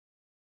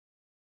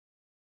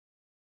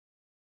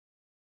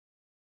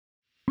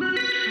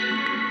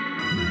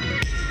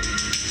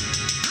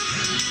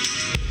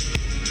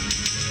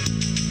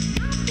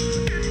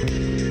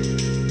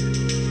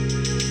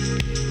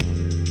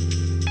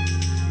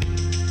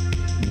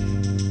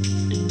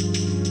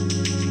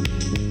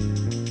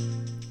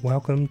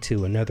Welcome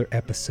to another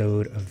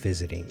episode of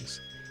Visitings,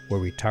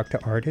 where we talk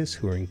to artists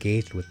who are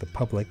engaged with the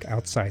public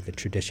outside the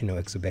traditional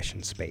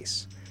exhibition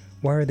space.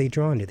 Why are they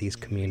drawn to these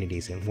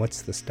communities, and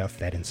what's the stuff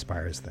that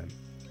inspires them?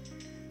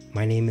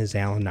 My name is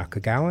Alan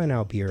Nakagawa, and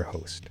I'll be your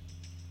host.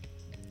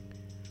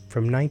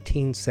 From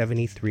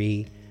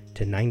 1973 to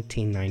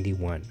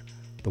 1991,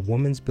 the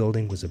Woman's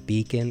Building was a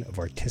beacon of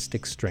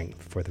artistic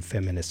strength for the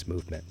feminist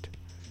movement.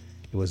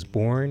 It was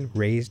born,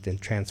 raised, and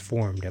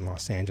transformed in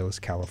Los Angeles,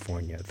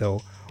 California,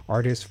 though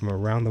artists from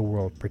around the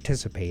world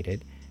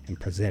participated and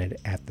presented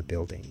at the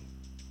building.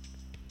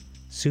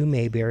 Sue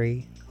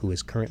Mayberry, who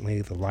is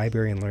currently the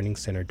Library and Learning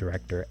Center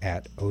Director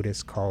at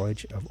Otis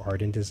College of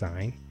Art and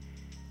Design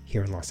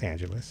here in Los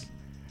Angeles,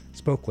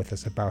 spoke with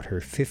us about her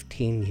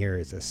 15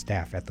 years as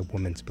staff at the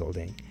Women's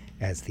Building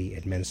as the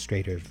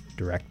Administrative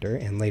Director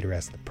and later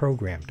as the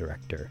Program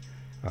Director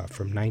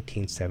from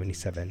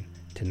 1977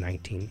 to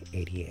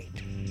 1988.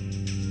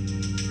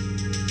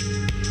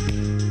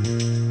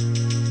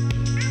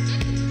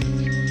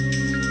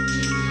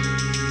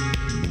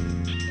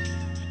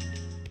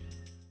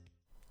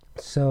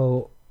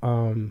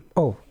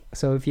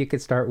 So if you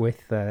could start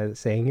with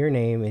saying your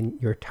name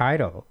and your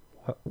title,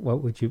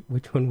 which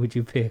one would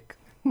you pick?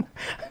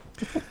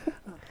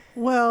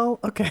 Well,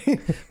 okay.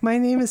 My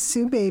name is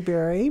Sue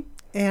Mayberry,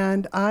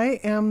 and I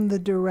am the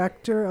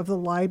director of the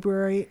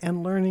Library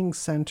and Learning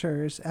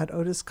Centers at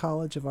Otis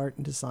College of Art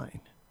and Design.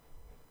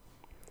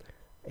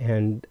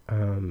 And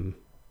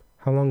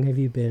how long have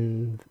you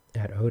been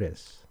at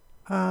Otis?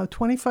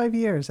 25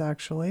 years,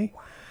 actually.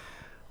 Wow.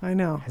 I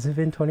know. Has it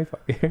been 25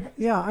 years?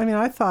 Yeah, I mean,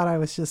 I thought I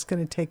was just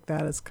going to take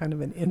that as kind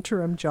of an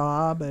interim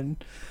job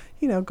and,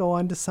 go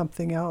on to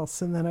something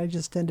else. And then I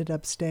just ended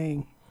up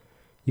staying.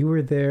 You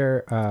were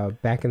there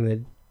back in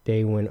the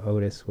day when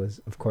Otis was,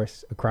 of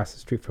course, across the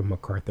street from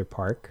MacArthur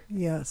Park.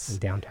 Yes. In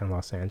downtown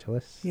Los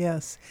Angeles.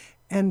 Yes.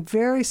 And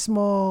very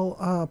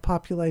small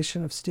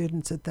population of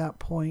students at that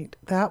point.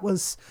 That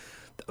was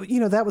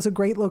a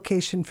great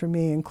location for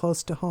me and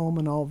close to home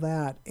and all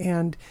that.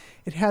 And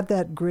it had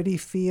that gritty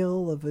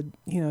feel of a,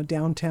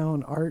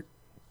 downtown art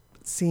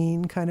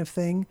scene kind of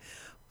thing.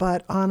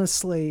 But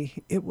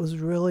honestly, it was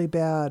really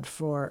bad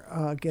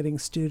for getting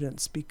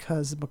students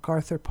because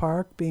MacArthur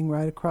Park being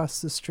right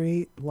across the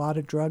street, a lot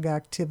of drug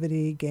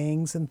activity,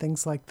 gangs and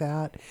things like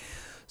that.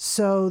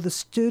 So the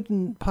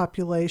student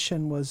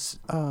population was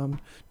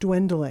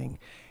dwindling.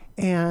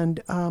 And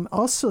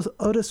also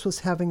Otis was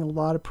having a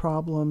lot of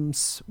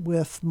problems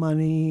with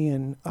money,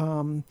 and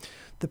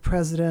the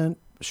president,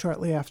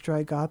 shortly after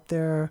I got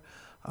there,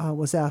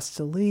 was asked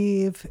to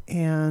leave,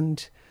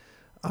 and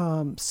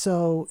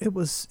so it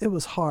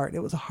was hard.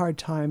 It was a hard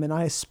time, and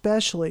I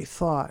especially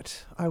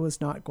thought I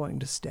was not going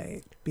to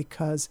stay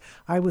because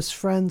I was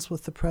friends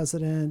with the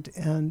president,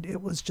 and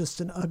it was just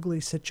an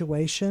ugly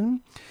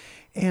situation.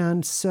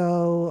 And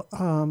so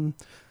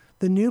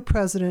the new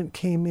president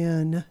came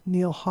in,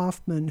 Neil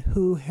Hoffman,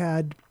 who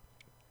had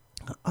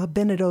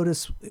been at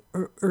Otis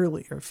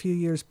earlier, a few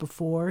years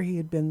before. He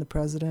had been the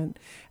president,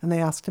 and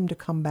they asked him to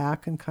come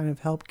back and kind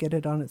of help get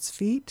it on its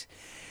feet.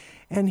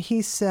 And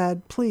he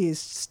said, please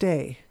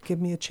stay,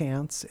 give me a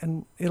chance,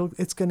 and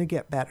it's going to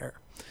get better.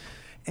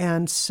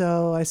 And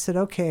so I said,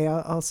 okay,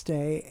 I'll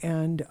stay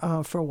and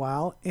for a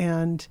while.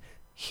 And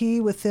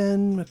he,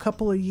 within a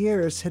couple of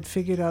years, had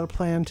figured out a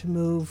plan to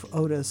move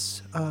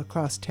Otis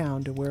across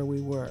town to where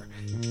we were.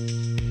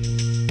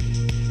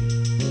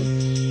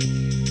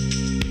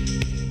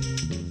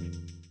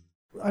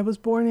 I was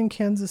born in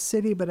Kansas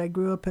City, but I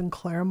grew up in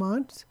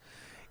Claremont.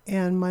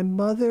 And my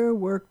mother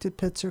worked at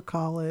Pitzer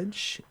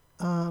College.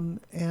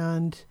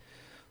 And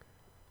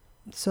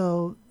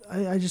so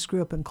I just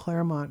grew up in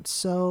Claremont.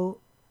 So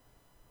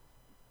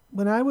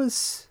when I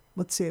was,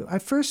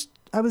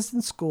 I was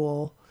in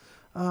school,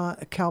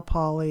 at Cal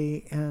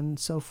Poly and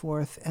so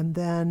forth. And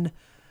then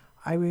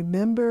I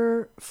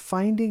remember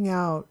finding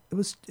out, it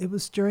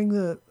was during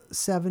the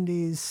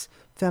 70s,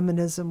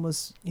 feminism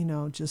was,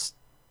 just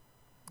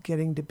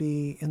getting to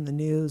be in the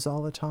news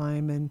all the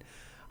time. And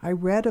I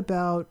read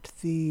about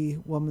the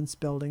Woman's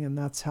Building, and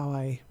that's how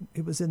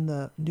it was in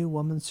the New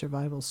Woman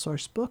Survival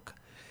Source Book,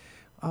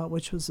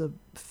 which was a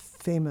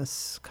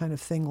famous kind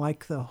of thing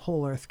like the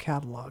Whole Earth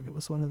Catalog. It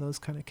was one of those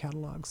kind of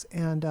catalogs.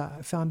 And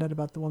I found out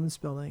about the Woman's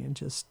Building and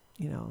just,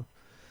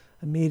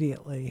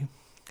 immediately.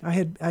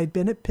 I'd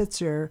been at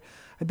Pitzer,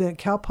 I'd been at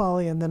Cal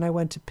Poly, and then I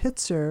went to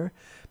Pitzer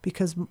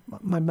because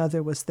my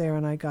mother was there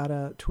and I got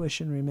a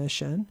tuition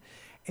remission.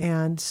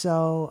 And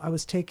so I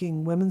was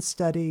taking women's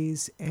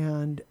studies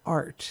and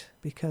art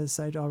because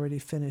I'd already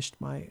finished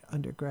my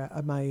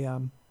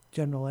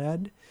general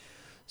ed.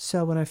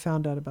 So when I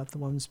found out about the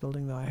Women's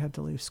Building, though, I had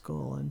to leave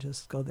school and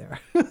just go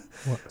there.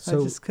 So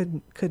I just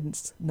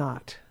couldn't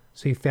not.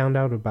 So you found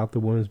out about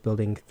the women's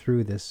building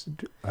through this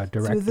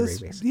directory,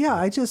 basically. Yeah,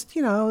 I just,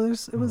 it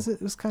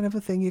was kind of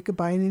a thing you could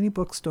buy in any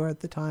bookstore at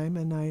the time,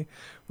 and I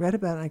read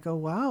about it, and I go,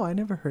 wow, I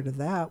never heard of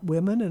that.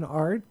 Women and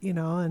art,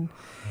 and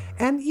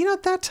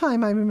at that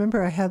time, I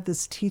remember I had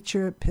this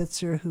teacher at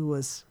Pitzer who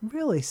was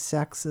really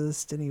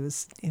sexist, and he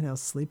was,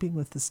 sleeping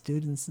with the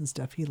students and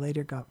stuff. He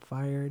later got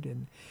fired,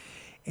 and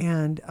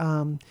it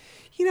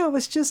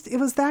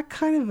was that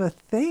kind of a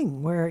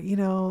thing where,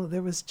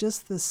 there was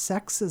just this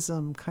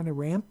sexism kind of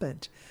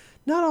rampant.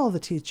 Not all the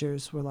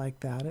teachers were like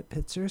that at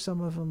Pitzer.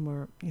 Some of them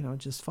were,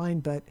 just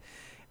fine. But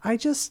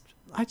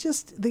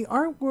the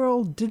art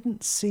world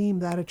didn't seem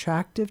that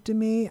attractive to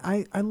me.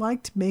 I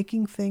liked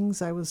making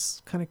things. I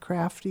was kind of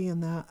crafty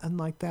and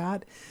like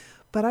that.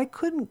 But I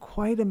couldn't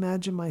quite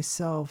imagine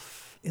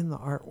myself in the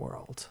art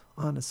world,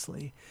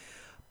 honestly.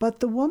 But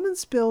the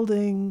women's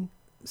building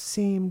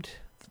seemed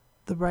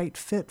the right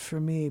fit for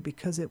me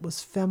because it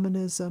was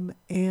feminism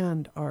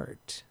and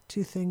art,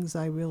 two things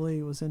I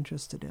really was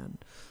interested in.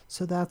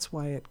 So that's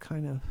why I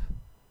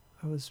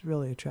was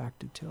really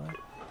attracted to it.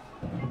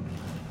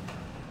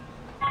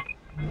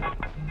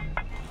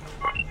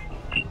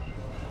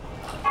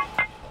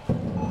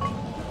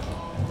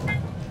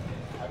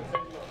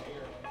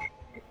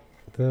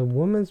 The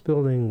women's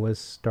building was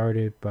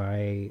started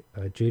by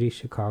Judy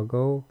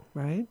Chicago,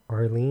 right?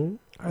 Arlene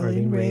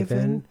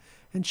Raven,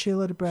 and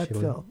Sheila de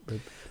Bretteville.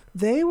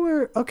 They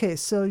were, okay,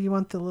 so you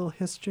want the little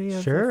history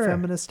of the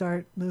feminist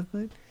art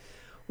movement?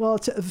 Well,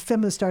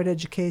 feminist art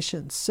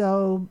education.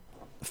 So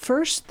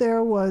first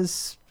there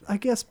was, I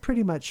guess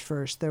pretty much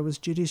first, there was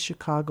Judy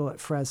Chicago at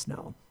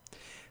Fresno.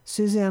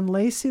 Suzanne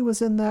Lacey was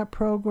in that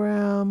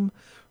program.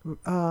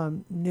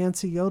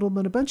 Nancy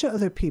Yodelman, a bunch of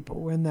other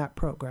people were in that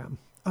program.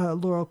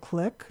 Laurel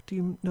Click. Do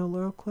you know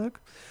Laurel Click?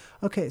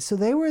 Okay, so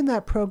they were in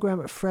that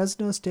program at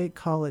Fresno State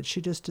College.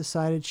 She just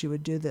decided she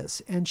would do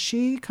this. And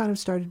she kind of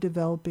started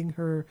developing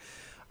her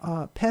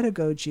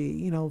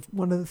pedagogy.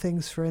 One of the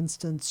things, for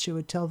instance, she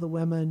would tell the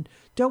women,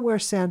 don't wear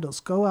sandals.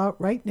 Go out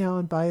right now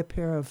and buy a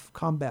pair of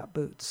combat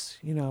boots,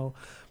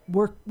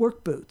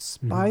 work boots.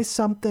 Mm-hmm. Buy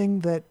something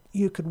that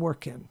you can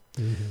work in.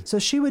 Mm-hmm. So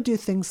she would do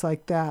things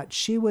like that.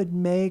 She would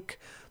make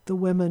the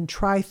women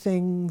try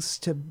things,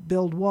 to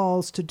build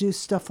walls, to do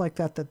stuff like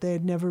that they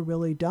had never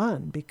really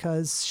done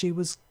because she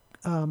was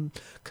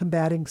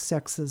combating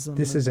sexism.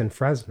 This is in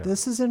Fresno.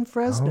 This is in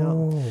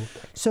Fresno. Oh, okay.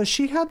 So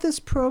she had this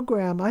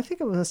program, I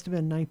think it must have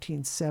been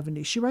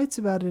 1970. She writes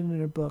about it in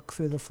her book,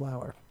 Through the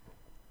Flower.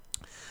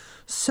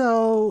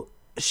 So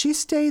she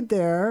stayed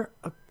there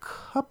a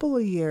couple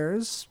of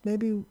years,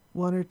 maybe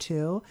one or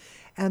two,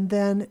 and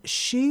then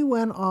she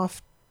went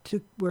off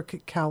to work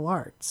at Cal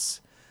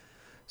Arts.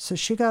 So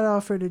she got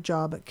offered a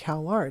job at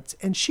Cal Arts,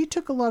 and she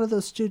took a lot of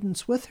those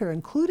students with her,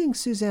 including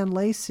Suzanne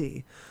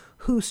Lacey,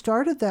 who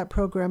started that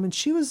program, and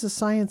she was a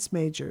science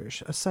major,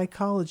 a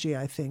psychology,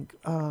 I think,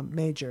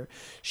 major.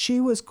 She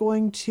was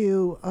going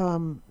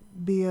to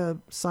be a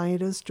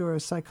scientist or a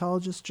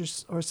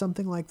psychologist or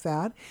something like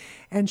that,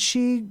 and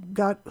she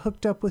got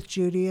hooked up with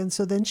Judy, and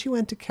so then she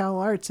went to Cal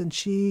Arts, and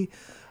she,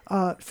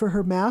 for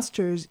her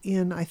master's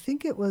in, I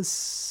think it was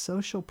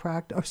social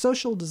practice or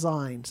social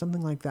design,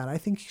 something like that. I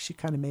think she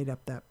kind of made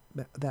up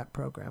that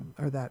program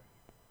or that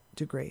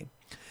degree.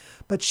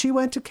 But she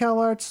went to Cal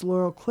Arts,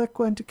 Laurel Click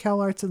went to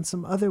Cal Arts, and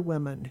some other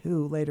women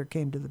who later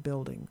came to the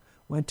building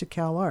went to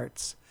Cal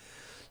Arts.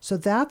 So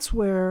that's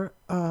where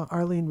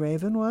Arlene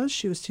Raven was.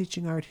 She was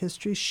teaching art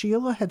history.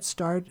 Sheila had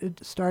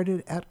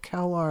started at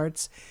Cal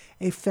Arts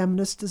a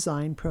feminist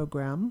design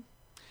program.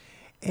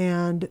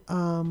 And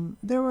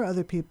there were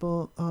other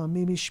people,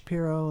 Mimi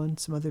Shapiro and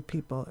some other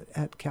people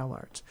at Cal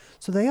Arts.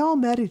 So they all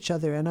met each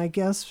other, and I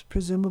guess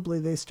presumably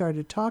they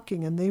started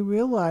talking, and they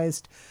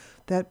realized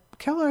that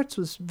Cal Arts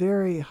was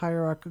very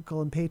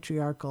hierarchical and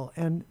patriarchal,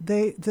 and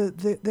they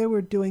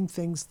were doing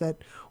things that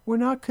were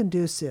not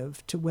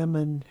conducive to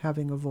women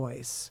having a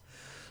voice.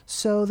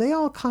 So they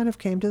all kind of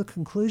came to the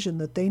conclusion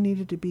that they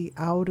needed to be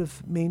out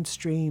of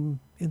mainstream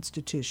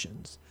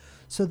institutions.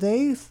 So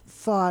they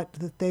thought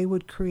that they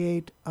would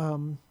create a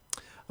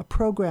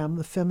program,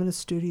 the Feminist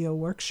Studio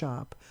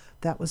Workshop,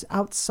 that was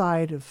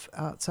outside of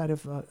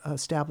an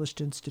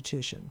established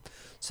institution.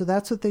 So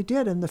that's what they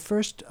did, and the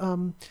first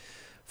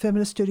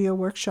Feminist Studio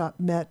Workshop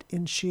met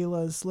in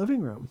Sheila's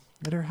living room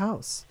at her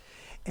house.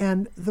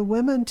 And the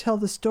women tell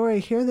the story.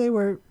 Here they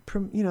were,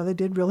 they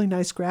did really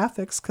nice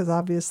graphics because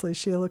obviously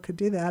Sheila could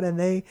do that. And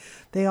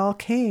they all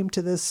came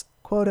to this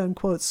quote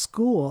unquote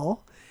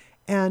school,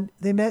 and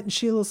they met in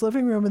Sheila's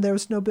living room, and there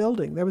was no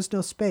building. There was no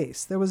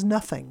space. There was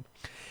nothing.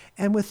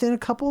 And within a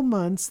couple of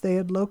months, they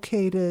had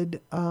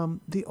located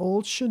the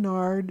old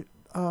Chenard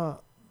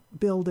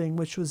building,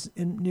 which was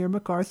near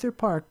MacArthur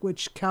Park,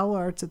 which Cal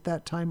Arts at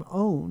that time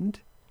owned.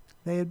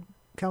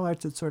 Cal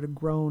Arts had sort of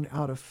grown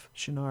out of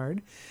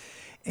Chenard.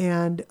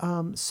 And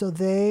so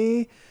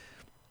they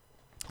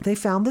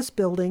found this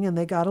building, and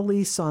they got a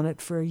lease on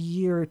it for a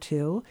year or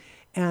two.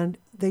 And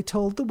they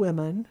told the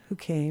women who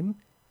came,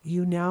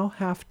 you now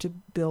have to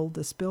build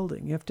this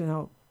building. You have to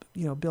now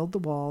build the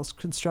walls,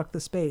 construct the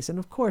space. And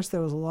of course,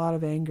 there was a lot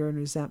of anger and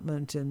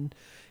resentment and,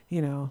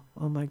 oh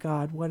my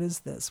God, what is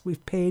this?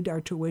 We've paid our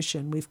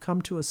tuition. We've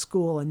come to a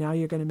school, and now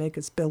you're going to make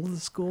us build the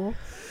school.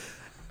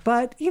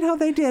 But,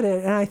 they did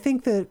it. And I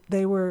think that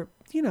they were,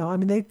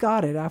 they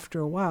got it after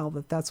a while,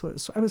 that's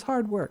what it was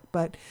hard work.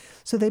 But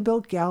so they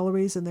built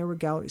galleries, and there were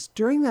galleries.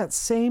 During that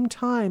same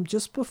time,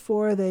 just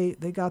before they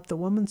got the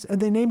women's, and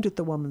they named it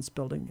the Women's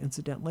Building,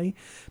 incidentally,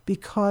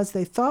 because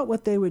they thought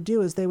what they would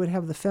do is they would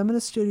have the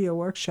Feminist Studio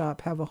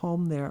Workshop have a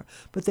home there,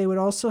 but they would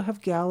also have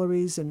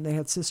galleries, and they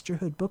had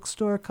Sisterhood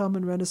Bookstore come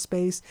and rent a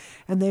space,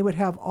 and they would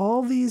have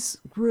all these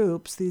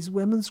groups, these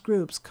women's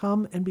groups,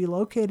 come and be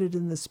located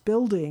in this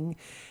building,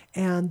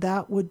 and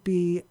that would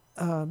be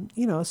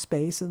a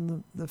space,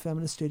 and the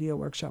Feminist Studio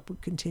Workshop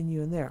would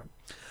continue in there.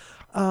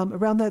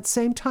 Around that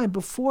same time,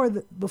 just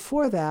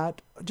before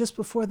that,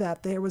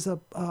 there was a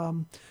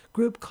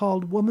group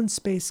called Woman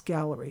Space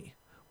Gallery,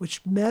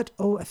 which met,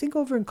 I think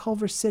over in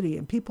Culver City,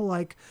 and people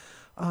like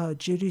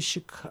Judy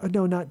Chicago,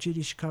 no, not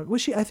Judy Chicago. Well,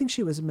 I think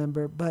she was a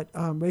member, but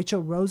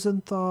Rachel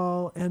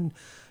Rosenthal and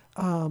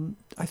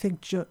I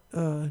think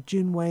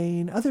June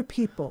Wayne, other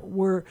people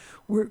were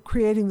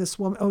creating this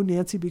woman.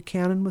 Nancy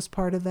Buchanan was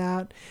part of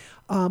that.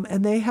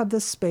 And they had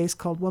this space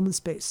called Woman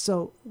Space.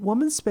 So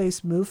Woman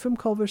Space moved from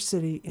Culver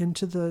City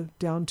into the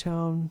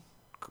downtown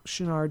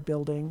Chenard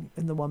building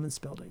in the Woman's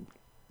Building.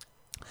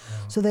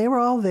 Wow. So they were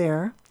all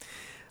there.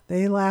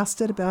 They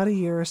lasted about a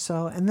year or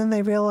so. And then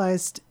they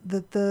realized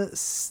that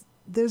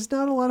there's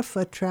not a lot of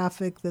foot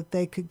traffic that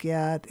they could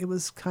get. It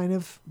was kind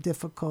of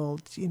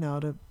difficult,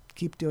 to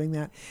keep doing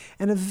that.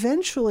 And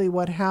eventually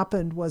what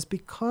happened was,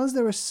 because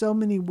there were so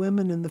many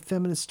women in the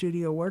Feminist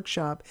Studio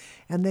Workshop,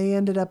 and they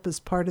ended up as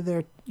part of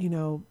their,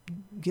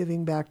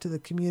 giving back to the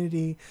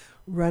community,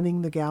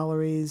 running the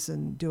galleries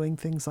and doing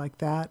things like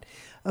that.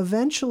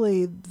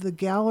 Eventually, the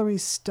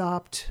galleries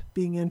stopped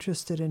being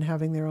interested in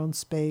having their own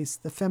space.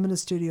 The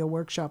Feminist Studio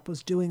Workshop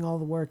was doing all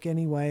the work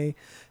anyway,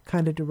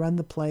 kind of to run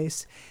the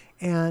place.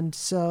 And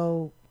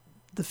so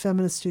the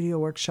Feminist Studio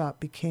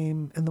Workshop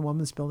and the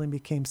Women's Building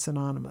became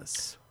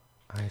synonymous.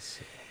 I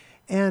see.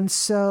 And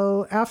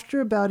so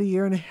after about a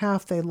year and a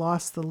half, they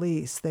lost the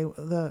lease.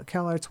 The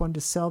CalArts wanted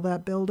to sell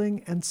that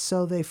building, and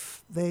so they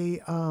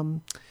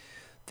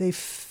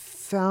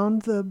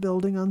found the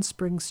building on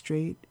Spring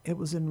Street. It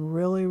was in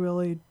really,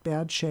 really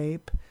bad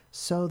shape.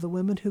 So the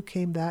women who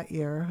came that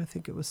year, I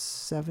think it was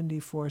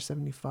 74,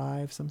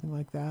 75, something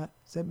like that,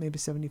 maybe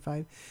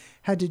 75,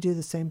 had to do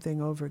the same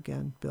thing over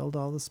again, build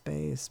all the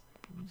space,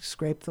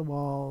 scrape the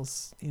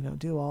walls,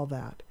 do all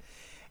that.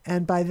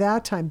 And by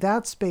that time,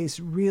 that space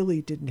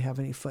really didn't have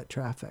any foot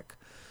traffic.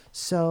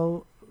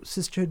 So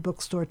Sisterhood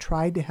Bookstore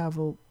tried to have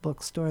a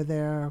bookstore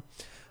there.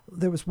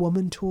 There was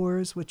Woman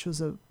Tours, which was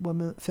a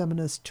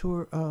feminist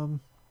tour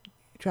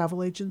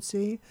travel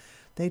agency.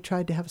 They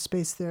tried to have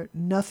space there.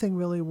 Nothing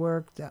really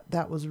worked.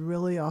 That was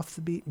really off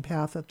the beaten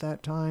path at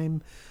that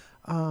time.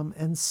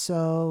 And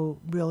so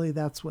really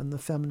that's when the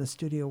Feminist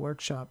Studio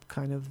Workshop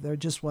there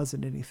just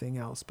wasn't anything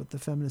else. But the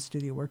Feminist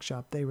Studio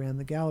Workshop, they ran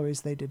the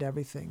galleries, they did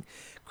everything.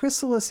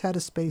 Chrysalis had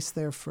a space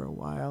there for a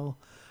while,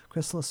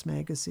 Chrysalis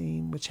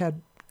Magazine, which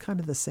had kind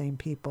of the same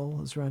people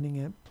as running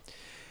it.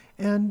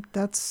 And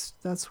that's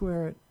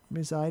where it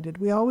resided.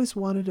 We always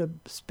wanted a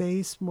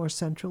space more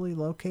centrally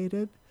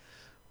located,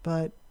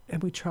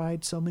 and we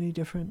tried so many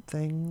different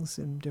things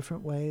in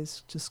different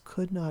ways, just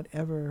could not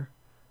ever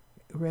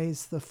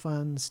raise the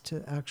funds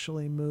to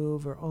actually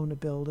move or own a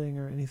building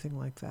or anything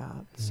like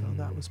that. So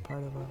that was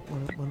part of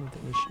one of the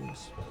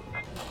issues.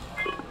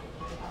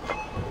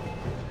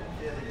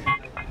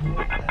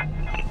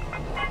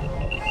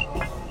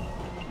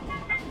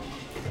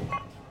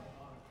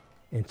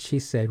 And she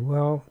said,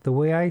 well, the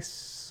way I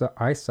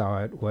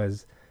saw it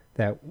was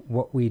that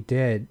what we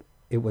did,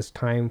 it was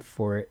time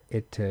for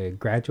it to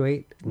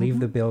graduate, leave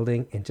the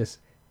building, and just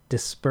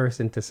disperse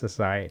into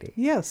society.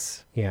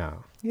 Yes. Yeah.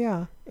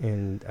 Yeah.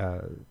 And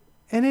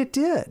it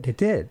did. It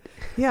did.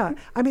 Yeah.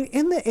 I mean,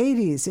 in the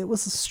 80s, it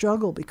was a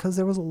struggle because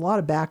there was a lot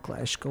of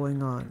backlash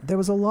going on. There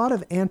was a lot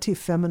of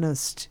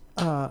anti-feminist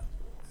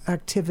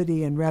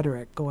activity and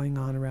rhetoric going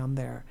on around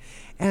there.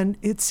 And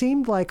it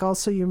seemed like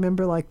also, you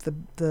remember like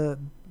the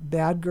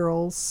Bad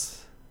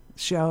Girls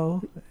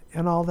show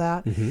and all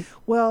that? Mm-hmm.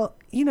 Well,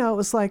 it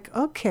was like,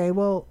 okay,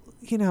 well,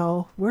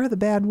 where are the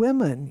bad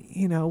women?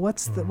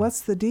 What's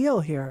the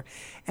deal here?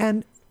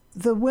 And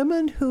the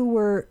women who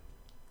were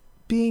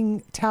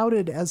being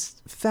touted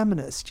as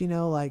feminist,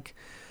 like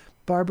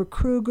Barbara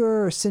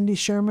Kruger or Cindy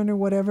Sherman or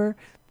whatever,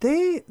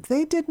 they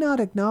did not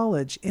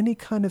acknowledge any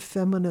kind of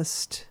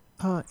feminist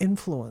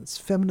influence,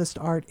 feminist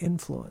art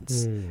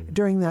influence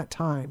during that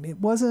time. It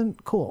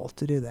wasn't cool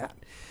to do that.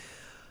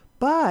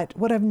 But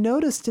what I've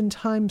noticed in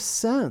times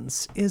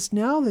since is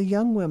now the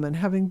young women,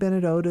 having been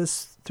at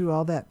Otis through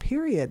all that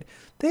period,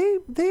 they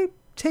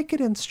take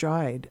it in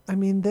stride. I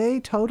mean,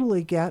 they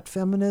totally get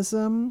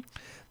feminism.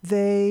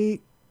 They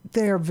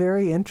are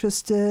very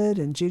interested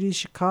in Judy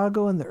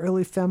Chicago and the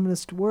early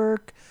feminist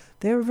work.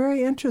 They were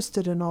very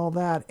interested in all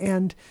that.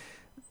 And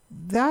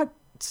that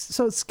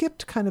so it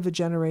skipped kind of a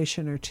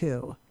generation or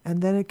two,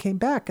 and then it came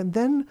back, and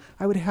then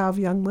I would have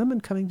young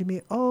women coming to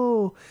me,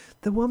 oh,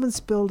 the women's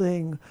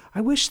building,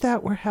 I wish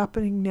that were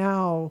happening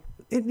now.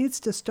 It needs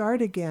to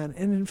start again.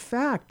 And in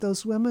fact,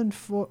 those women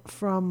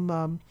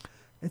from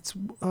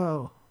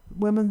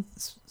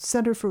Women's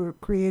Center for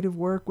Creative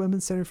Work,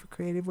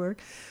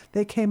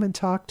 they came and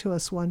talked to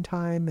us one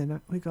time,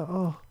 and we go,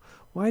 oh,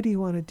 why do you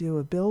want to do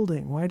a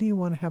building? Why do you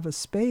want to have a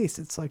space?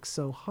 It's like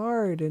so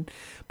hard.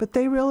 But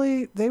they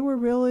were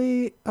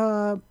really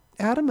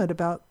adamant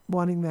about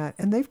wanting that,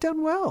 and they've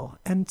done well.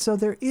 And so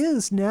there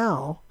is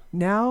now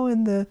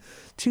in the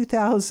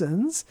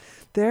 2000s,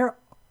 there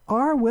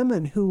are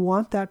women who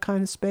want that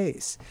kind of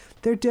space.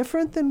 They're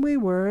different than we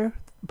were,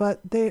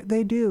 but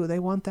they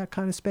want that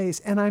kind of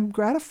space. And I'm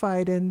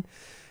gratified and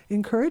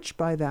encouraged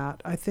by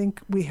that. I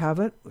think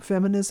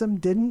feminism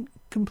didn't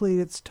complete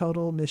its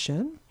total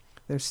mission.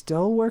 There's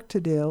still work to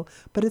do,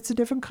 but it's a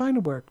different kind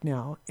of work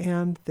now,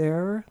 and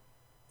they're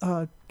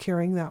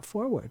carrying that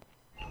forward.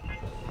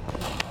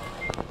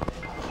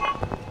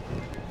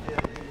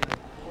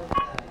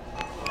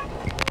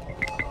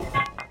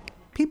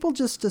 People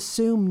just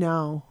assume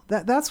now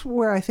that's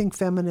where I think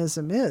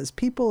feminism is.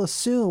 People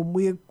assume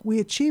we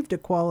achieved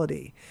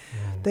equality.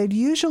 They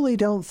usually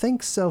don't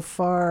think so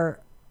far,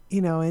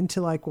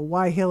 into like, well,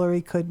 why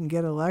Hillary couldn't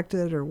get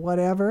elected or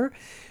whatever,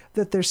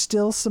 that there's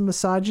still some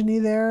misogyny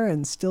there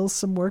and still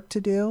some work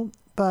to do.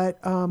 But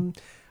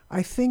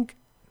I think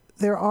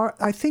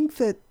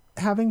that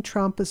having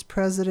Trump as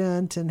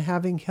president and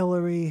having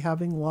Hillary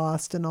having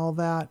lost and all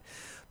that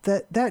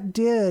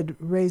did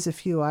raise a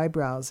few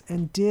eyebrows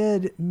and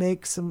did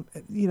make some,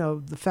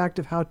 the fact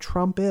of how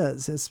Trump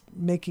is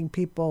making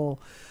people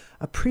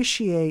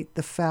appreciate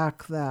the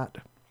fact that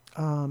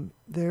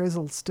there is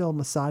still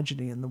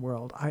misogyny in the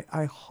world.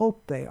 I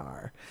hope they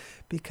are,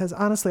 because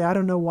honestly, I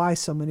don't know why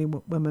so many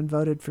women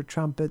voted for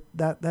Trump.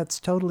 That's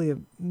totally a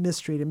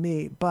mystery to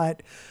me.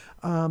 But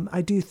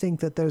I do think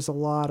that there's a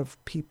lot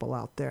of people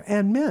out there,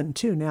 and men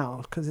too now,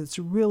 because it's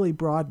really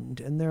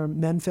broadened. And there are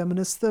men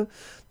feminists.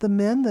 The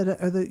men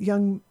that are the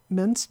young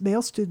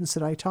male students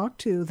that I talk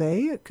to,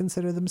 they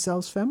consider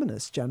themselves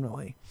feminists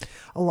generally,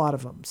 a lot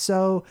of them.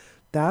 So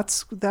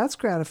that's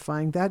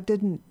gratifying. That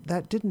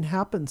didn't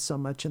happen so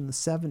much in the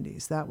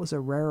 70s. That was a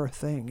rarer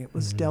thing. It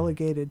was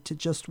delegated to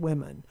just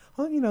women.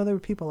 Well, there were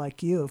people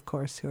like you, of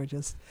course, who are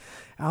just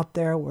out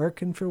there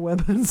working for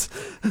women's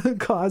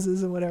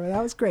causes and whatever.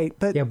 That was great.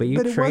 But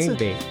you trained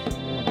me.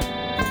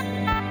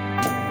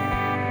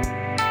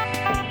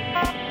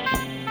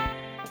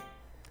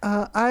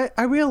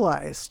 I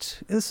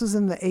realized, this was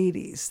in the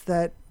 80s,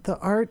 that the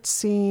art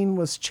scene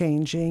was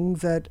changing,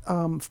 that,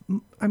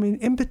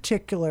 in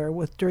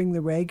particular, during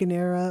the Reagan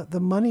era, the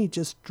money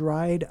just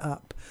dried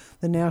up.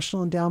 The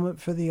National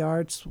Endowment for the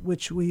Arts,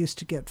 which we used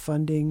to get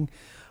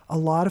a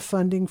lot of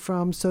funding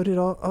from, so did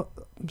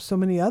so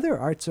many other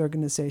arts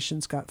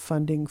organizations got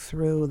funding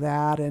through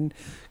that, and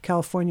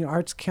California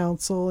Arts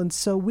Council. And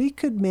so we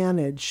could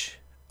manage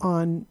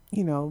on,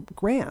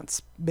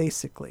 grants,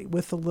 basically,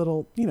 with a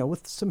little,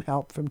 with some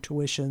help from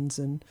tuitions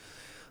and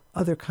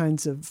other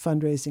kinds of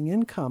fundraising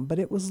income. But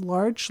it was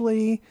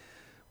largely,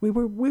 we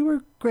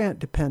were grant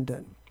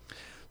dependent.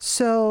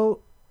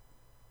 So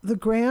the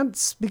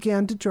grants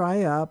began to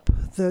dry up,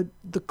 the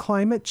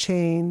climate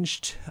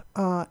changed,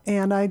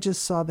 and I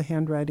just saw the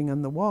handwriting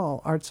on the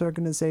wall. Arts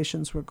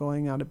organizations were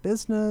going out of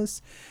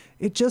business.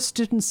 It just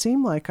didn't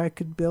seem like I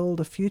could build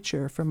a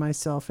future for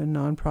myself in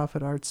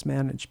nonprofit arts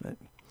management.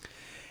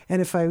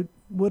 And if I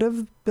would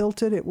have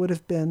built it, it would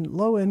have been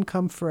low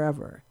income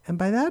forever. And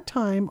by that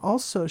time,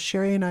 also,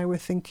 Sherry and I were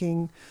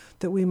thinking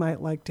that we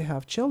might like to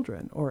have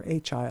children, or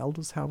a child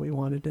was how we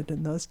wanted it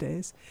in those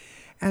days.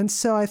 And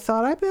so I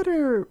thought I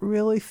better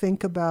really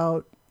think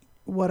about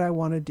what I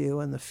want to do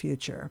in the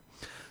future.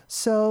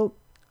 So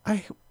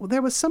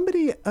there was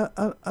somebody,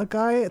 a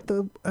guy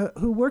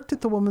who worked at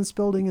the Women's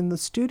Building in the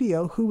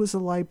studio, who was a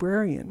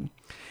librarian,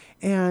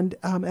 and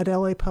at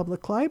LA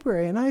Public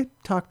Library. And I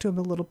talked to him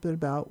a little bit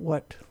about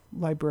what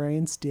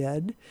librarians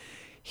did.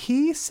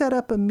 He set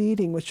up a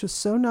meeting, which was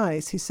so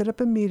nice. He set up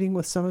a meeting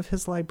with some of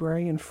his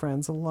librarian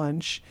friends, a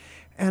lunch,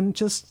 and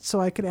just so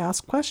I could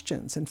ask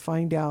questions and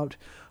find out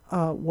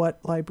what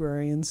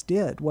librarians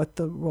did, what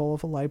the role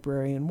of a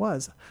librarian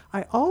was.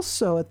 I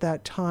also, at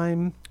that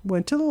time,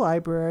 went to the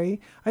library.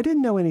 I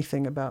didn't know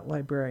anything about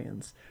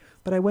librarians,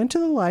 but I went to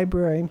the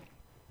library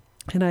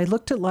and I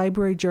looked at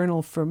Library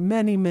Journal for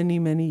many, many,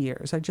 many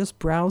years. I just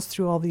browsed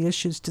through all the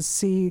issues to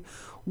see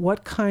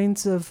what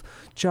kinds of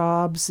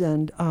jobs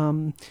and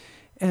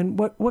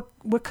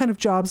what kind of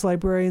jobs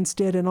librarians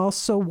did, and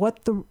also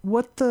what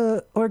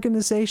the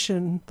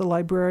organization,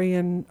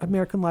 the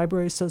American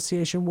Library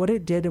Association, what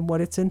it did and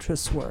what its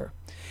interests were.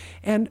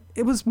 And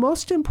it was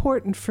most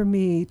important for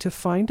me to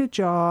find a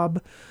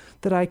job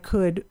that I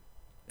could,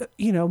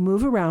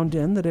 move around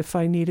in, that if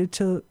I needed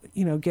to,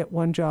 get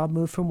one job,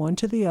 move from one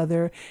to the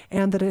other,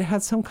 and that it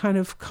had some kind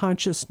of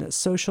consciousness,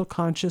 social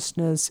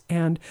consciousness,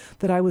 and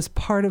that I was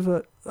part of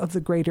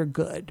the greater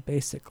good,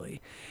 basically.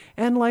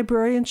 And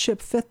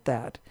librarianship fit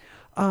that.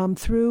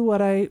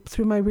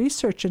 through my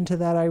research into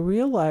that, I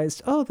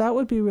realized, oh, that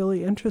would be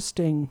really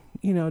interesting,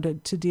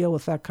 to deal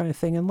with that kind of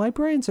thing. And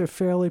librarians are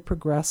fairly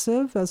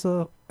progressive as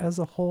a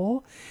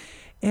whole.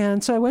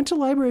 And so I went to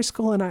library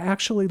school, and I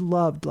actually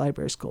loved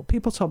library school.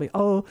 People told me,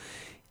 oh,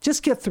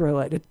 just get through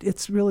it.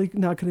 It's really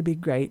not going to be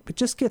great, but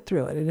just get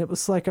through it. And it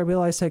was like I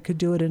realized I could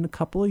do it in a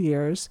couple of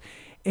years.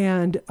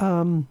 And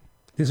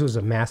this was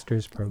a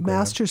master's program.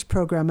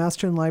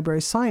 Master in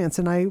Library Science.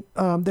 And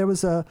there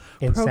was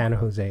in San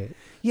Jose.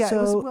 Yeah,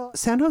 so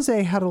San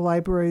Jose had a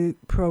library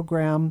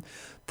program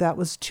that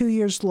was 2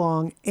 years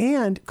long.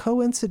 And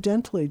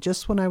coincidentally,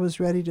 just when I was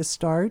ready to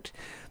start,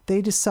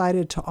 they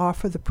decided to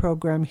offer the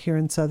program here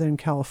in Southern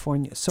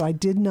California. So I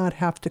did not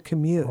have to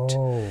commute.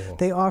 Oh,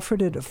 they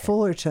offered it at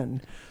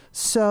Fullerton.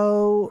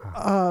 So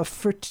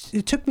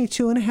it took me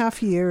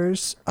 2.5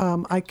 years.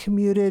 I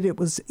commuted. It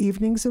was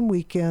evenings and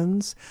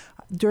weekends.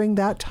 During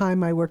that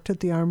time, I worked at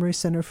the Armory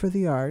Center for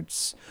the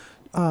Arts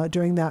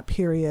during that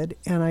period,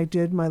 and I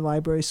did my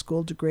library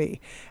school degree.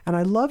 And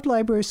I loved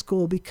library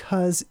school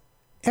because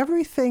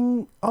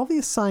everything, all the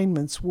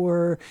assignments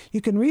were,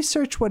 you can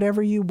research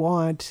whatever you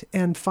want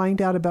and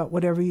find out about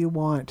whatever you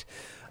want.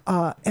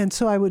 And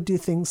so I would do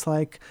things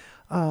like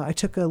I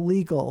took a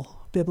legal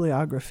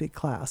bibliography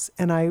class,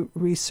 and I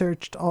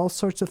researched all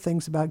sorts of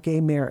things about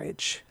gay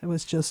marriage. It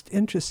was just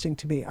interesting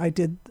to me. I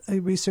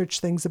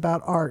researched things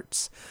about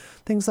arts,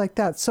 things like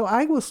that. So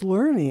I was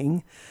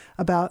learning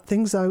about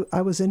things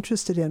I was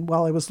interested in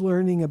while I was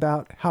learning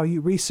about how you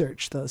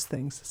research those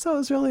things. So it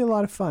was really a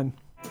lot of fun.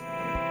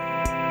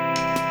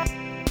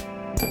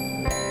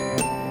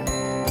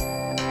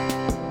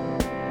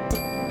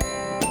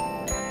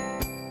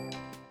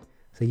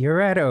 So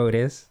you're at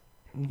Otis,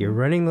 you're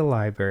running the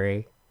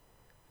library.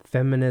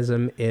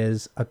 Feminism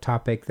is a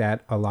topic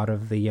that a lot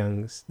of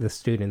the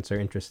students are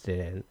interested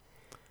in.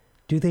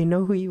 Do they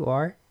know who you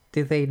are?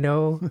 Do they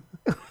know?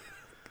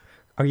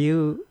 Do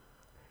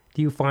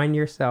you find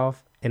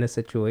yourself in a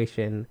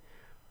situation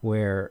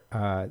where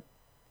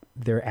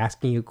they're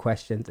asking you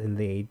questions and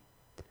they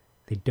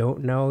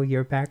don't know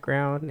your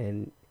background,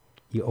 and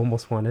you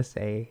almost want to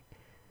say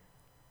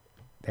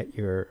that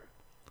you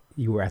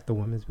were at the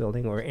Women's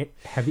Building, or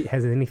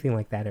has anything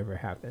like that ever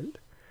happened?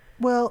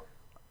 Well,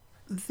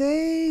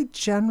 they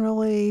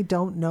generally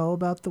don't know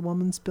about the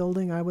Women's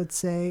Building, I would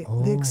say.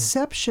 Oh. The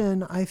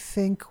exception, I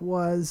think,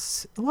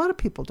 was a lot of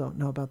people don't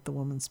know about the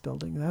Women's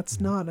Building. That's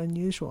not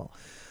unusual.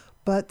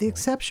 But the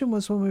exception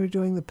was when we were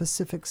doing the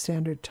Pacific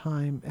Standard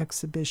Time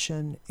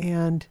exhibition.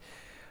 And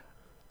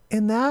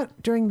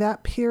during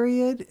that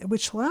period,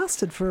 which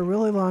lasted for a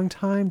really long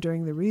time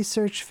during the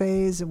research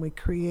phase, and we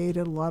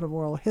created a lot of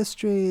oral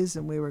histories,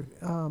 and we were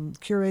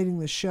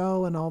curating the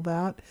show and all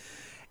that.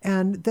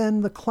 And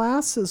then the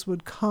classes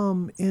would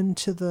come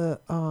into the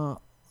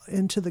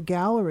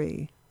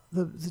gallery.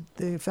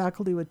 The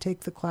faculty would take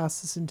the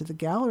classes into the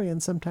gallery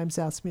and sometimes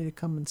ask me to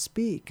come and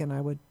speak, and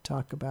I would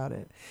talk about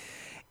it.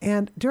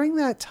 And during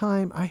that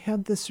time, I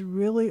had this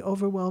really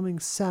overwhelming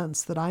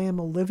sense that I am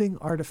a living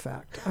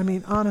artifact. I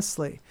mean,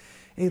 honestly,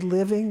 a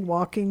living,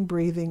 walking,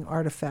 breathing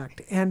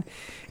artifact. And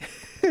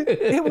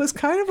it was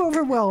kind of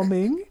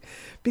overwhelming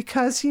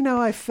because,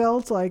 I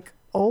felt like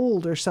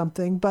old or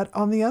something, but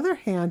on the other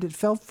hand, it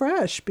felt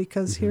fresh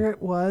because here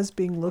it was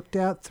being looked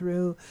at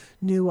through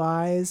new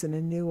eyes and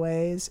in new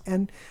ways.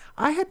 And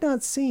I had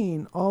not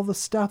seen all the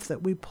stuff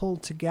that we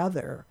pulled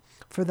together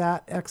for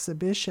that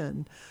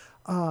exhibition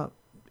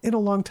in a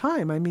long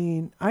time. I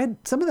mean,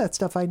 some of that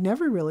stuff I'd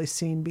never really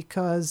seen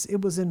because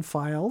it was in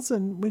files,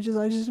 and I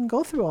just didn't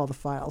go through all the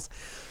files.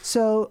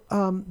 So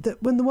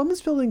when the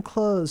Women's Building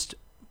closed,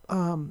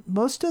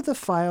 most of the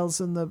files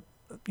and a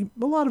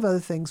lot of other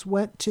things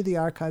went to the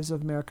Archives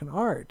of American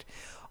Art,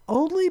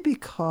 only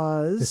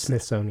because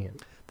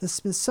the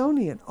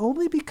Smithsonian,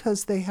 only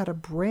because they had a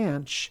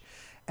branch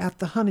at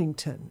the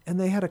Huntington, and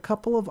they had a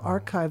couple of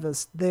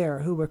archivists there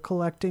who were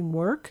collecting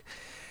work.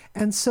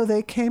 And so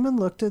they came and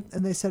looked at,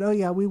 and they said, oh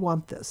yeah, we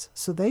want this.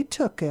 So they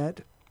took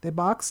it, they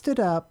boxed it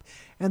up,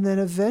 and then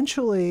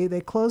eventually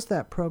they closed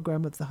that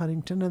program at the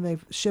Huntington, and they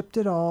shipped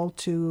it all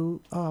to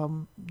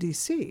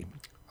DC.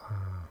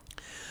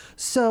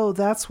 So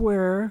that's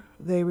where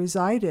they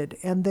resided,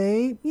 and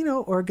they,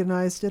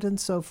 organized it and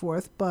so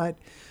forth, but,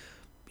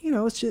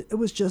 it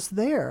was just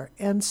there.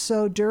 And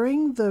so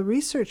during the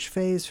research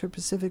phase for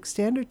Pacific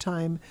Standard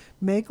Time,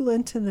 Meg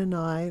Linton and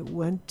I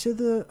went to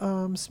the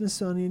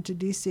Smithsonian to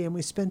DC, and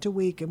we spent a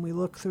week, and we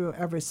looked through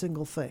every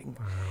single thing.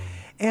 Wow.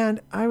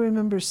 And I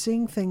remember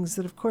seeing things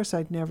that, of course,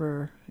 I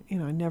never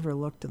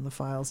looked in the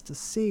files to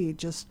see,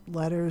 just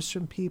letters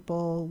from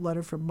people,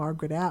 letter from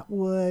Margaret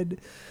Atwood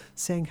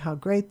saying how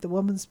great the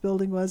Women's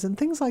Building was and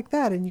things like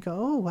that. And you go,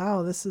 oh,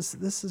 wow, this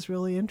is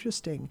really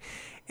interesting.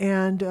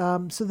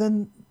 And so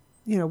then,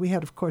 we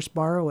had, of course,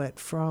 borrow it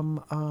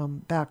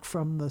from back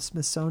from the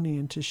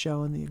Smithsonian to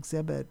show in the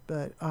exhibit.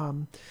 But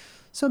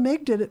so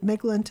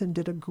Meg Linton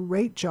did a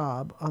great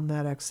job on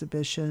that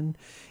exhibition.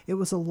 It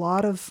was a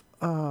lot of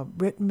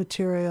written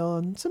material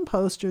and some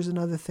posters and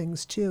other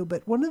things too.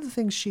 But one of the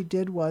things she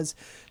did was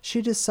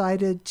she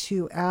decided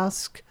to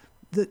ask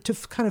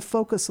kind of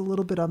focus a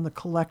little bit on the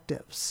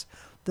collectives,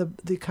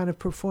 the kind of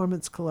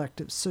performance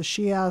collectives. So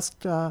she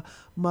asked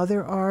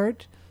Mother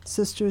Art,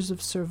 Sisters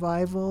of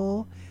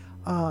Survival,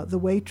 the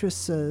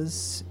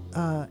waitresses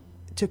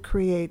to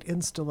create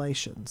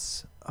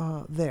installations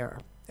there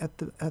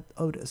at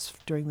Otis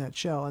during that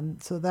show.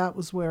 And so that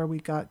was where we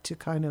got to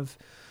kind of,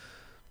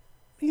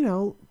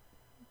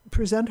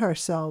 present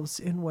ourselves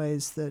in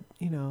ways that,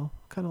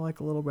 kind of like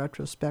a little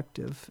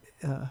retrospective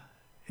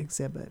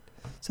exhibit.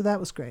 So that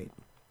was great.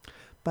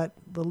 But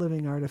the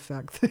living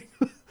artifact thing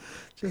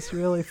just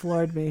really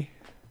floored me.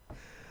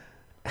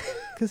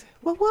 Because,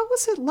 what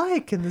was it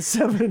like in the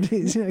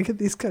 70s? I get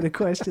these kind of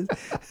questions.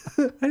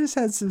 I just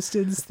had some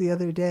students the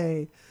other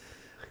day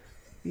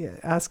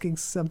asking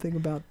something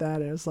about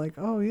that. And I was like,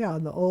 oh, yeah,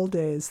 in the old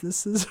days,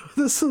 this is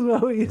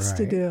what we used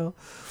to do.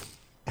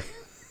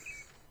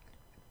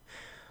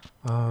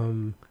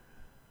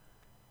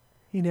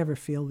 You never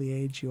feel the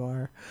age you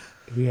are.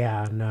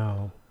 Yeah,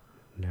 no.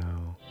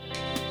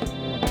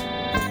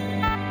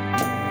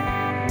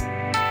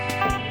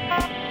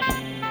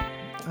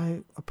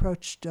 I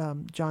approached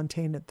John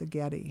Tain at the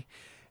Getty,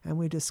 and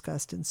we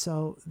discussed. And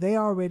so they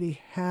already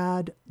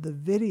had the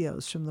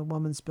videos from the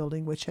Women's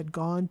Building, which had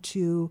gone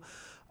to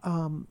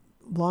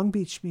Long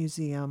Beach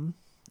Museum.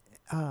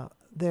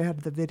 They had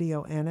the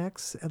video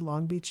annex at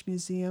Long Beach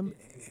Museum.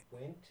 It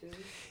went to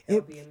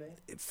LBMA?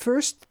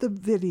 First, the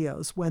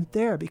videos went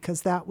there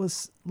because that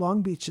was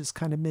Long Beach's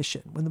kind of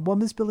mission. When the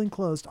Women's Building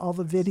closed, all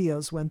the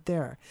videos went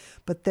there.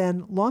 But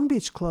then Long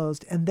Beach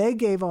closed, and they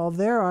gave all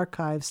their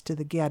archives to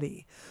the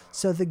Getty.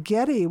 So the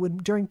Getty,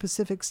 during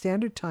Pacific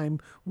Standard Time,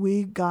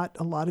 we got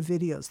a lot of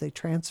videos. They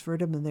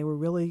transferred them, and they were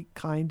really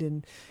kind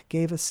and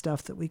gave us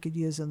stuff that we could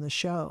use in the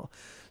show.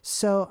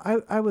 So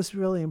I was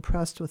really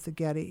impressed with the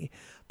Getty.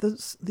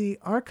 The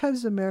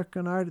Archives of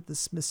American Art at the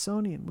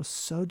Smithsonian was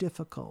so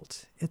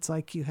difficult. It's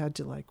like you had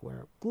to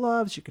wear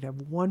gloves. You could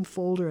have one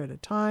folder at a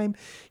time.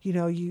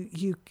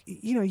 You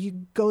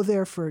go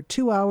there for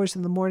 2 hours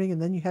in the morning,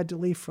 and then you had to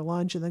leave for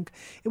lunch. And then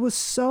it was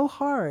so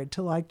hard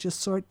to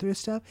just sort through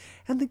stuff.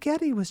 And the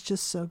Getty was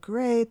just so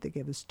great. They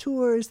gave us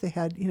tours. They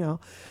had,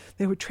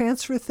 they would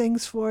transfer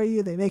things for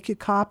you. They make you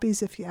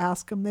copies if you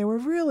ask them. They were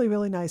really,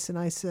 really nice. And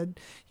I said,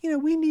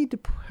 we need to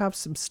have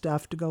some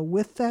stuff to go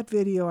with that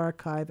video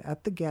archive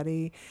at the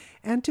Getty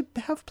and to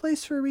have a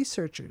place for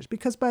researchers.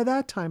 Because by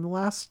that time, the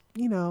last,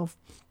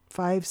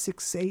 5,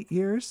 6, 8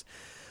 years,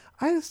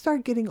 I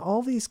started getting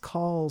all these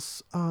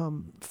calls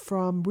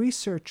from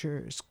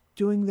researchers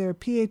doing their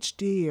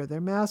PhD or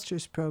their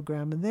master's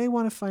program, and they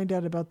want to find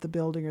out about the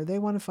building, or they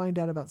want to find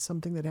out about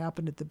something that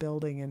happened at the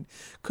building, and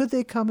could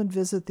they come and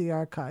visit the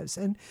archives?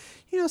 And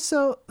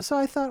so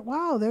I thought,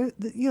 wow,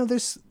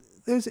 there's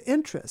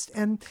interest,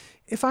 and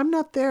if I'm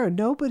not there,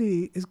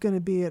 nobody is going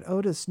to be at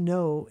Otis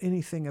know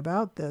anything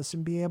about this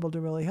and be able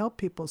to really help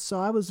people. So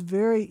I was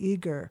very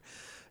eager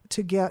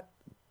to get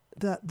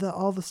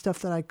all the stuff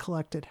that I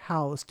collected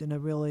housed in a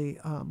really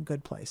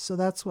good place. So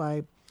that's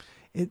why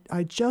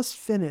I just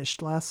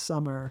finished last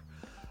summer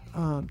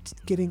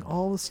getting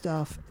all the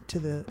stuff to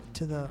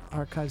the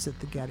archives at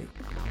the Getty.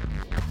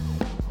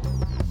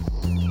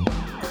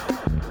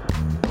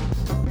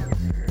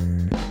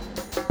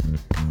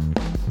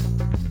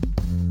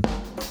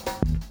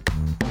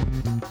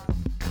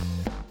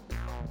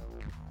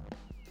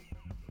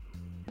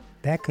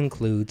 That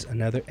concludes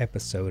another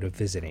episode of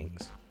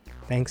Visitings.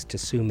 Thanks to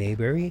Sue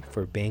Mayberry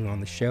for being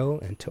on the show,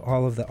 and to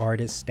all of the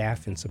artists,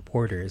 staff, and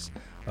supporters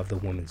of the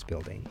Women's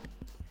Building.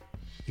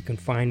 You can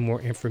find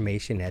more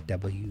information at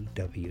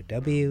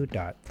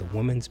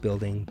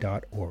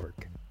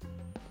www.thewomensbuilding.org.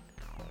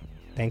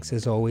 Thanks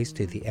as always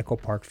to the Echo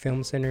Park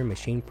Film Center,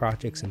 Machine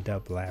Projects, and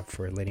Dub Lab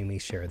for letting me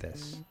share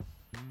this.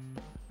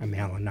 I'm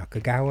Alan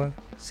Nakagawa,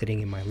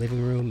 sitting in my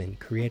living room in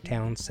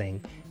Koreatown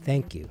saying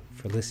thank you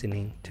for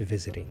listening to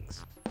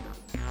Visitings.